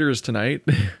 Later is tonight.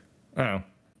 Oh.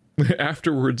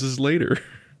 Afterwards is later.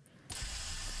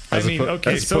 I mean,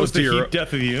 okay, so is the heat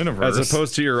death of the universe. As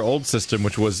opposed to your old system,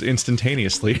 which was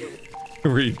instantaneously,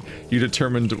 where you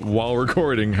determined while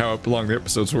recording how long the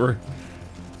episodes were.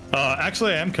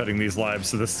 Actually, I am cutting these live,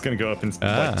 so this is going to go up in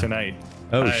like, tonight.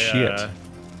 Oh, shit.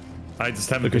 I just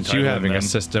haven't. Look at you having a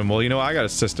system. Well, you know, I got a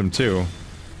system too.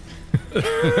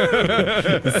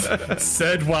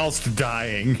 Said whilst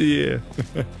dying. Yeah.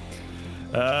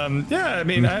 Yeah, I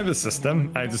mean, I have a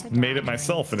system. I just made it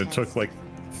myself, and it took like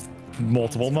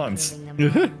multiple months.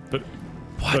 But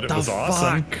it was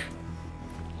awesome.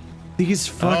 These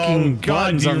fucking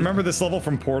God, do you remember this level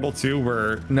from Portal 2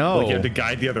 where like, you had to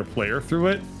guide the other player through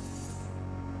it?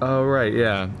 Oh, right,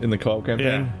 yeah. In the co-op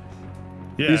campaign?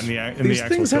 Yeah, in the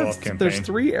actual co-op campaign. There's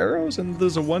 3 arrows, and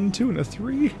there's a 1, 2, and a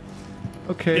 3?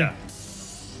 Okay. Yeah.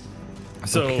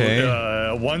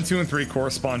 So, 1, 2, and 3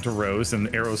 correspond to rows, and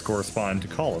the arrows correspond to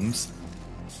columns.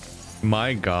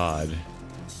 My god.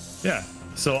 Yeah.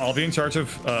 So I'll be in charge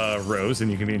of rows,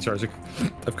 and you can be in charge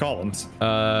of columns.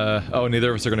 Oh,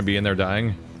 neither of us are going to be in there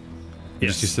dying?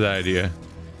 Yes. Just used to that idea.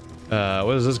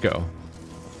 Where does this go?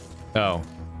 Oh.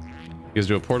 You guys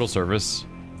do a portal service.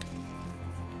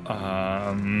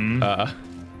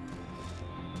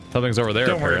 Something's over there,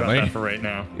 don't apparently. Don't worry about that for right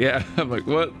now. Yeah, I'm like,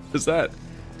 what is that?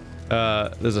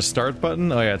 There's a start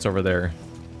button? Oh yeah, it's over there.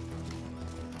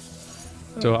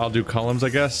 So I'll do columns, I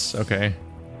guess? Okay.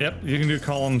 Yep, you can do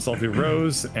columns, I'll do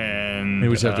rows, and... Maybe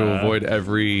we just have to avoid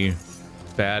every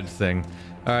bad thing.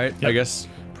 Alright, yep. I guess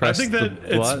press I think that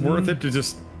it's worth it to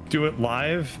just do it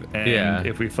live, and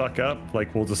if we fuck up,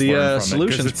 like, we'll just learn from it. The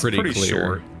solution's pretty clear.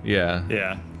 Short. Yeah.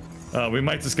 Yeah. We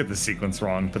might just get the sequence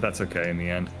wrong, but that's okay in the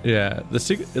end. Yeah,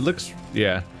 it looks...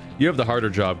 Yeah. You have the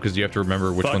harder job, because you have to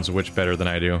remember which one's which better than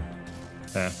I do.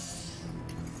 Yeah.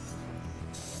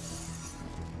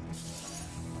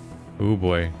 Ooh,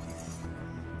 boy.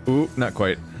 Ooh, not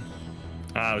quite.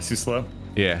 It was too slow?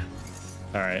 Yeah.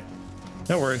 Alright.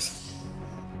 No worries.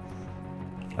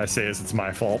 I say it's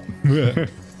my fault.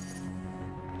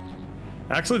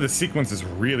 Actually, the sequence is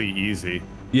really easy.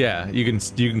 Yeah, you can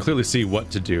clearly see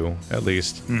what to do, at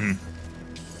least.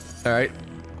 Alright.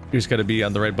 You just gotta be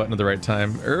on the right button at the right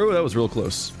time. Oh, that was real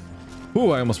close. Ooh,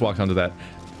 I almost walked onto that.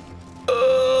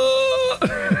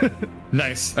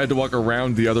 Nice. I had to walk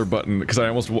around the other button, because I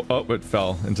almost... Oh, it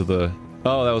fell into the...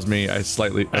 Oh, that was me. I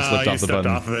slipped off the button.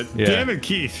 Off of it. Yeah. Damn it,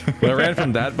 Keith. When I ran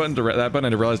from that button to that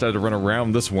button, I realized I had to run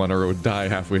around this one or it would die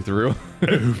halfway through.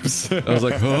 Oops. I was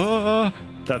like, oh.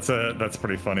 That's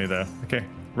pretty funny, though. Okay,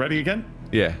 ready again?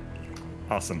 Yeah.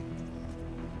 Awesome.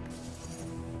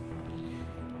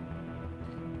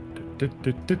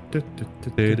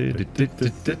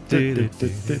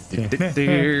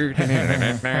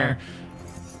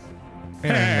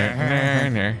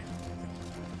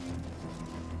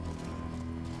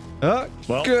 Oh,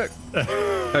 well, good.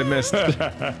 I missed.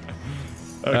 Okay.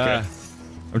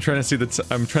 I'm trying to see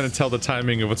I'm trying to tell the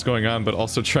timing of what's going on, but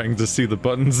also trying to see the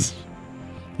buttons.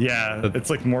 Yeah, it's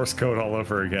like Morse code all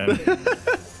over again.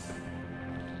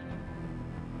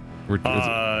 Am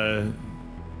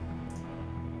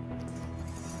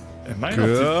I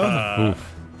not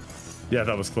yeah,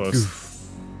 that was close. Oof.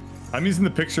 I'm using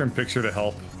the picture-in-picture to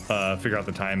help figure out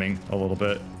the timing a little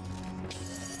bit.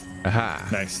 Aha.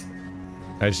 Nice.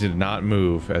 I just did not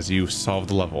move as you solved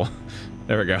the level.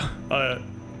 There we go.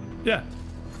 Yeah.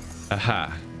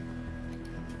 Aha.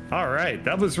 Alright,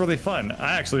 that was really fun.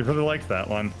 I actually really liked that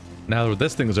one. Now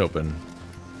this thing's open.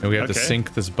 And we have to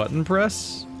sync this button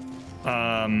press?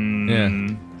 Yeah,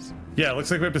 it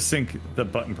looks like we have to sync the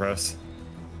button press.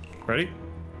 Ready?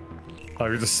 Oh,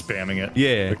 you're just spamming it.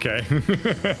 Yeah. Okay.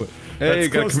 Hey,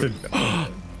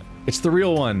 it's the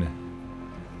real one.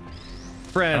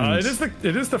 Friend. It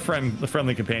is the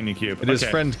friendly companion cube. It is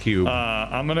friend cube.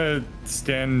 I'm gonna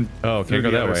stand through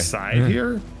the other side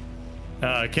here.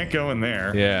 I can't go in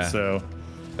there. Yeah. So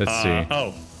let's see.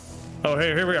 Oh,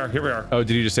 hey, here we are. Here we are. Oh,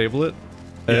 did you disable it?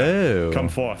 Yeah. Oh. Come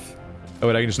forth. Oh,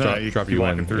 wait, I can just drop you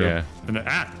in. Through. Yeah. And then,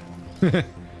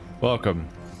 Welcome.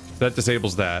 So that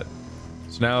disables that.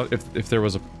 So now, if there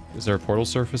was is there a portal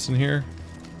surface in here?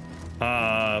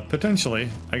 Potentially.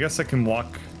 I guess I can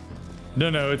walk.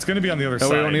 No, it's going to be on the other side.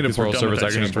 Oh, we don't need a portal surface.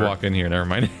 I can just walk in here. Never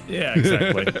mind. Yeah,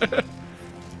 exactly.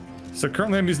 So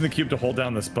currently I'm using the cube to hold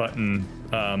down this button,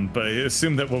 but I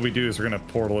assume that what we do is we're going to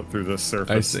portal it through this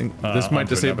surface. I think this might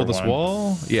disable this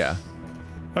wall. Yeah.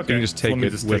 Okay. You can just take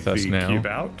it with us now. Cube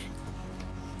out.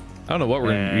 I don't know what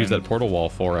we're going to use that portal wall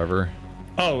for ever.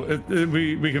 Oh,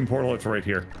 we can portal it to right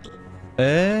here.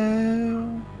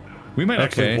 Oh. We might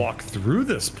actually walk through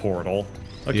this portal.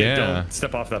 Okay, don't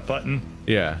step off that button.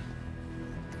 Yeah.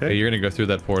 Okay, you're gonna go through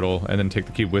that portal and then take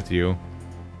the cube with you,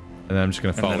 and then I'm just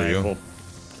gonna follow you. We'll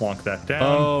plonk that down.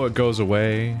 Oh, it goes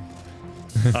away.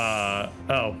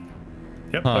 Oh.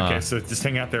 Yep, okay, so just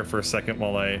hang out there for a second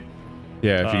while I...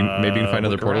 Yeah, if you maybe you can find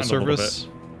another portal surface.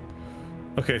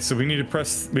 Okay, so we need to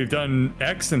press... We've done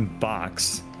X and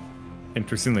box,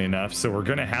 interestingly enough, so we're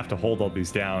going to have to hold all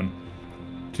these down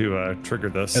to trigger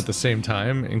this. At the same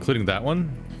time, including that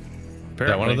one? Apparently.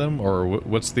 That one of them? Or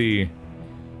what's the...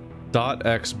 Dot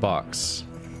X box?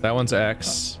 That one's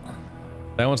X.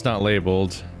 That one's not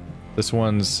labeled. This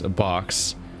one's a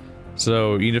box.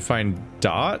 So you need to find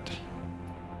dot? Do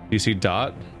you see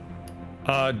dot?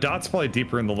 Dot's probably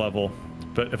deeper in the level,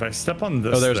 but if I step on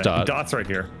this there's thing, dot. Dot's right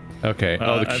here. Okay.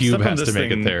 Oh, the cube has to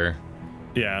make it there.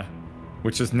 Yeah.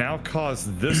 Which has now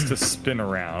caused this to spin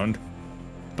around,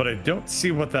 but I don't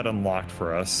see what that unlocked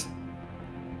for us.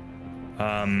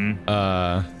 There's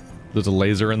a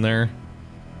laser in there.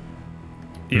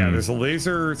 Yeah, there's a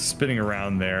laser spinning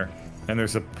around there, and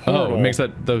there's a portal. Oh, it makes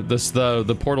that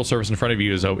the portal surface in front of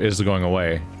you is going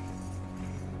away.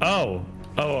 Oh,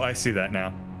 I see that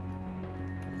now.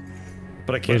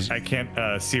 But I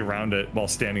can't see around it while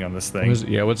standing on this thing.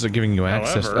 What's it giving you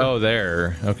access? However, oh,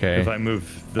 there. Okay. If I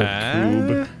move the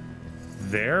cube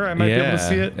there, I might be able to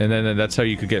see it. And then that's how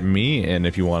you could get me in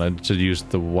if you wanted to use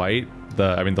the white,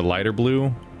 the lighter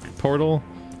blue portal.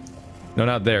 No,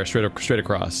 not there. Straight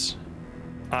across.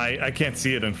 I can't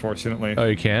see it, unfortunately. Oh,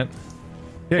 you can't?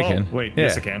 Yeah, you can. Wait, yeah.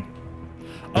 yes, I can.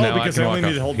 Oh, because I only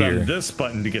need to hold down this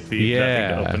button to get the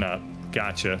that thing to open up.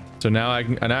 Gotcha. So now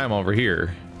I'm over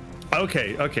here.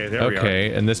 Okay, there we are.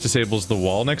 Okay, and this disables the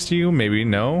wall next to you? Maybe?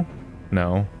 No?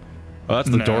 Oh, that's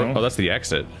the door. Oh, that's the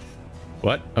exit.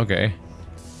 What? Okay.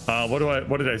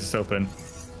 What did I just open?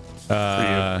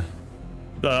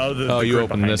 You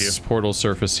open this portal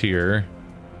surface here.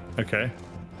 Okay.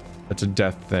 That's a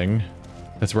death thing.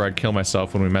 That's where I'd kill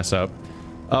myself when we mess up.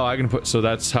 Oh, I can put... So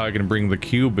that's how I can bring the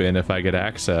cube in if I get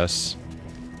access.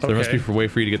 So there must be a way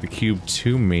for you to get the cube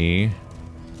to me.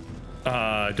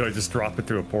 Do I just drop it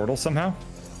through a portal somehow?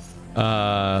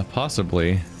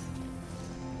 Possibly.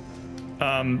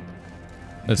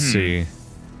 Let's see.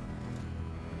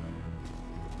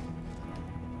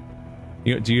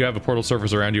 Do you have a portal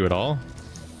surface around you at all?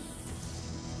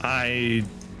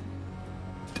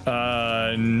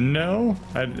 No.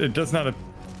 It does not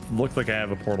look like I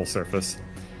have a portal surface.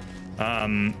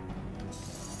 So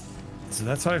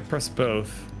that's how I press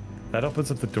both. That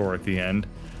opens up the door at the end.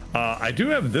 I do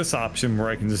have this option where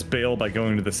I can just bail by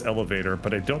going to this elevator,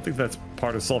 but I don't think that's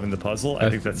part of solving the puzzle. I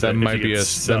think that might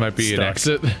be an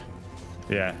exit.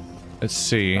 Yeah. Let's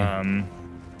see.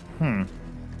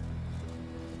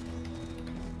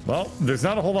 Well, there's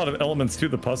not a whole lot of elements to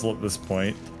the puzzle at this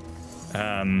point.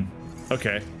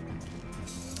 Okay.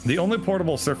 The only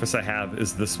portable surface I have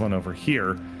is this one over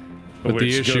here, but which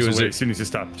the issue goes is away as soon as you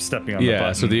stop stepping on the button.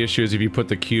 Yeah, so the issue is if you put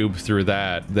the cube through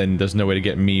that, then there's no way to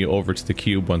get me over to the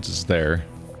cube once it's there.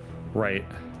 Right.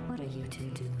 What are you two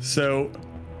doing? So...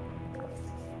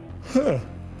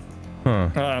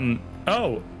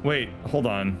 oh, wait, hold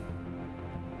on.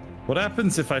 What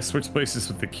happens if I switch places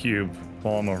with the cube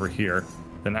while I'm over here?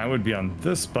 Then I would be on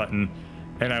this button,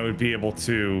 and I would be able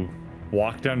to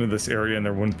walk down to this area, and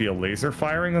there wouldn't be a laser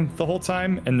firing the whole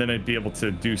time, and then I'd be able to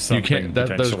do something. You can't.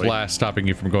 There's glass stopping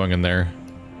you from going in there.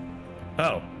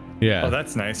 Oh. Yeah. Oh,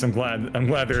 that's nice. I'm glad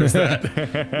there's that.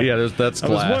 Yeah, that's glass. I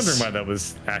was wondering why that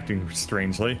was acting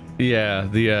strangely.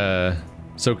 Yeah.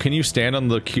 So can you stand on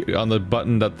the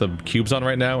button that the cube's on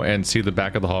right now and see the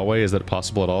back of the hallway? Is that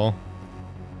possible at all?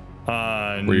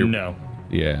 No.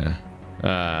 Yeah.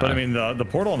 But I mean, the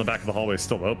portal on the back of the hallway is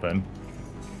still open.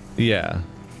 Yeah.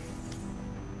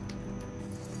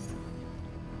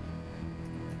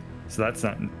 So that's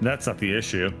not the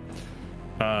issue.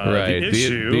 Right.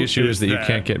 The issue is that you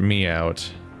can't get me out.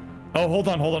 Oh, hold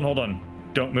on.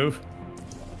 Don't move.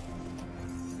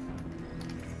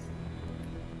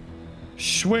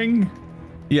 Swing.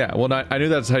 Yeah. Well, I knew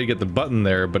that's how you get the button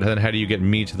there, but then how do you get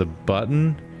me to the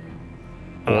button?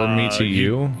 Or me to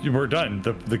you? We're done.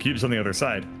 The cube's on the other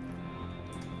side.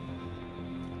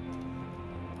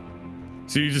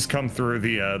 So you just come through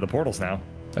the portals now.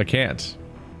 I can't.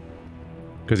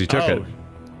 Because he took it.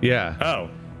 Yeah. Oh.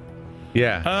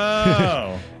 Yeah.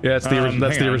 Oh. Yeah, that's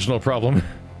the original problem.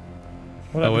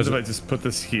 What happens if I just put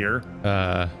this here?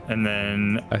 And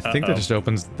then... I think that just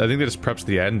opens... I think that just preps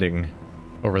the ending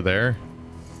over there.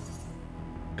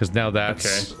 Because now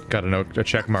that's got a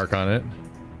check mark on it.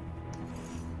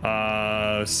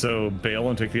 So bail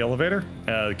and take the elevator.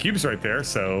 The cube's right there,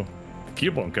 so the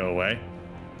cube won't go away.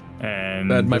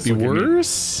 And that might be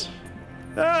worse.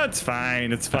 It's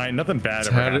fine. It's fine. Nothing bad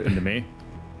ever happened to me.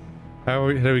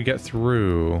 How do we get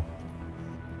through?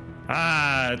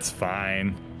 It's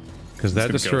fine. because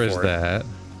that destroys that.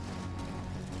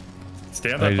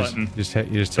 Stay on that button. You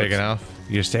just taking off?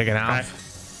 You're just taking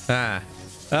off?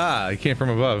 Ah, he came from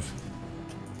above.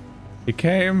 He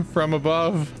came from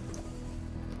above.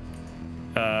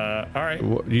 Alright.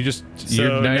 You just...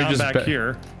 So now I'm back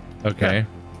here. Okay. Yeah.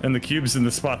 And the cube's in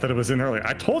the spot that it was in earlier.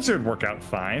 I told you it'd work out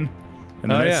fine.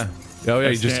 And oh, yeah. Oh, yeah,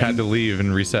 you just had to leave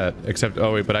and reset. Except,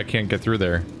 oh, wait, but I can't get through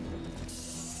there.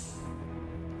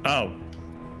 Oh.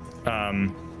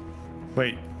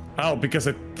 Wait. Oh, because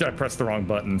I pressed the wrong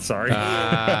button. Sorry.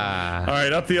 Ah. All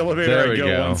right, up the elevator I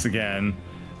go once again.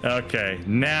 Okay,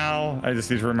 now I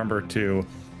just need to remember to...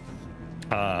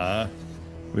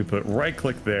 we put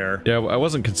right-click there. Yeah, I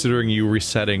wasn't considering you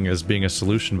resetting as being a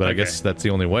solution, but I guess that's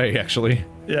the only way, actually.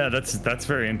 Yeah, that's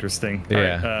very interesting.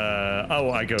 Yeah. Right,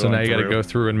 oh, I go. So now you got to go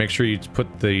through and make sure you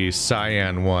put the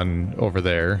cyan one over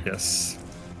there. Yes.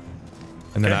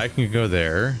 And then I can go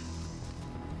there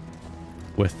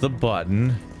with the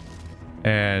button,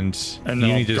 and you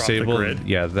need to disable that.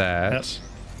 Yep.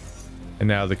 And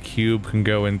now the cube can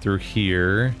go in through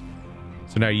here.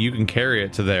 So now you can carry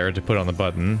it to there to put on the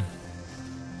button.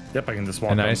 Yep, I can just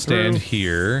walk. And I stand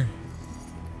here.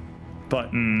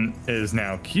 Button is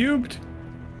now cubed,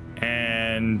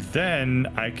 and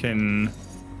then I can.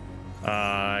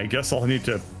 I guess I'll need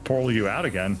to portal you out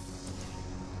again.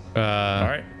 All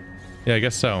right. Yeah, I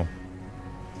guess so.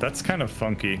 That's kind of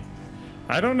funky.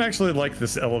 I don't actually like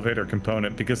this elevator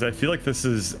component because I feel like this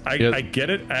is... I get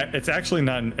it. It's actually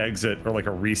not an exit or like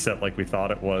a reset like we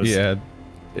thought it was. Yeah,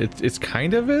 it's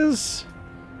kind of is.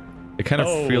 It kind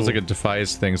of feels like it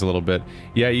defies things a little bit.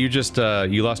 Yeah, you just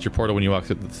you lost your portal when you walked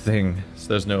through the thing. So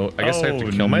there's no... I guess I have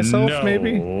to kill myself,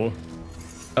 maybe?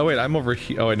 Oh wait, I'm over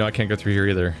here. Oh wait, no, I can't go through here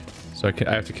either. So I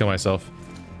have to kill myself.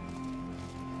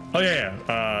 Oh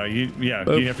yeah. You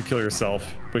have to kill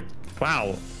yourself. But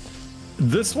wow.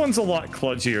 This one's a lot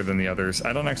kludgier than the others.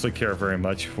 I don't actually care very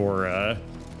much for,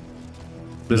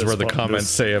 this is where the comments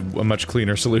say a much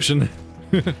cleaner solution.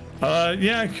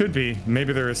 Yeah, it could be.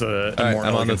 Maybe there is a more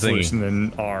elegant solution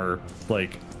than our,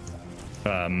 like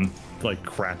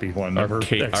crappy one. Our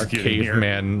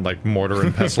caveman, like, mortar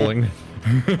and pestling.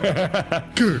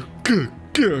 What do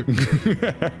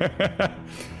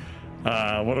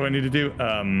I need to do?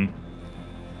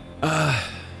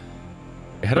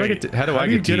 How do I get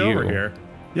to you? Over here?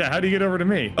 Yeah, how do you get over to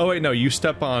me? Oh wait, no, you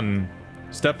step on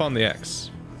the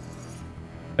X.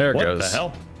 There it goes. What the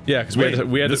hell? Yeah, because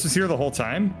we had this was here the whole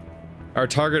time. Our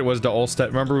target was to all step.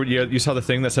 Remember, you saw the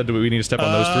thing that said we need to step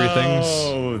on those three things.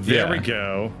 Oh, there we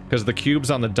go. Because the cube's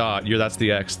on the dot. That's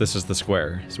the X. This is the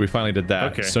square. So we finally did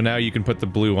that. Okay. So now you can put the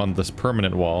blue on this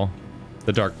permanent wall,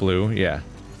 the dark blue. Yeah,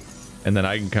 and then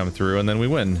I can come through, and then we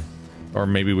win, or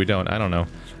maybe we don't. I don't know.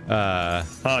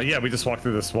 Yeah, we just walked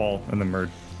through this wall and then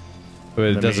merged.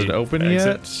 But does it open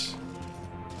yet?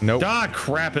 Nope. Ah,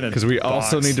 crap in it. Because we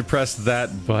also need to press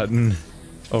that button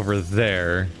over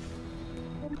there.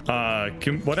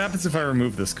 What happens if I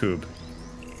remove this cube?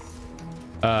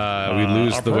 We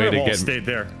lose the way to get. Stayed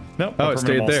there. Nope. Oh, it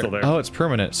stayed there. Oh, it's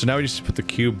permanent. So now we just put the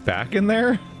cube back in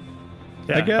there.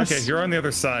 Yeah. I guess. Okay, you're on the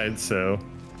other side, so.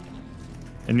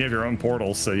 And you have your own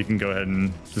portal, so you can go ahead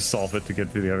and just solve it to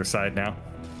get to the other side now.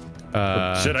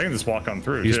 Shit, I can just walk on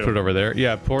through. You just put it over there.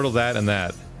 Yeah, portal that and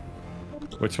that.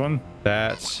 Which one?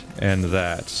 That and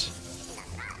that.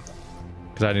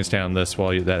 Because I need to stand on this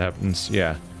while that happens.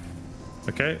 Yeah.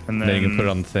 Okay, and then you can put it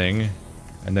on the thing,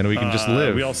 and then we can just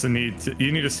live. We also need to.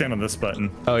 You need to stand on this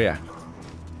button. Oh yeah.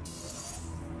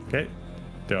 Okay.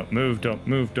 Don't move. Don't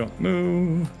move. Don't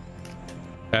move.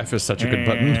 F is such a good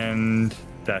button. And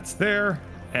that's there.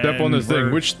 Step on the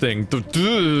thing. Which thing?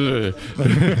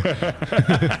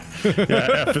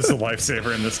 Yeah, F is a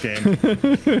lifesaver in this game.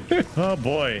 Oh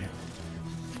boy,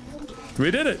 we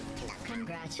did it.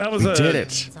 That was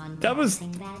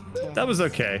That was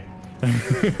okay.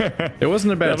 It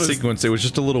wasn't a bad sequence. It was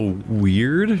just a little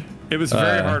weird. It was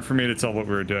very hard for me to tell what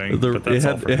we were doing.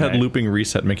 It had looping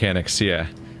reset mechanics. Yeah.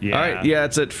 All right. Yeah,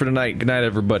 that's it for tonight. Good night,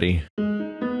 everybody.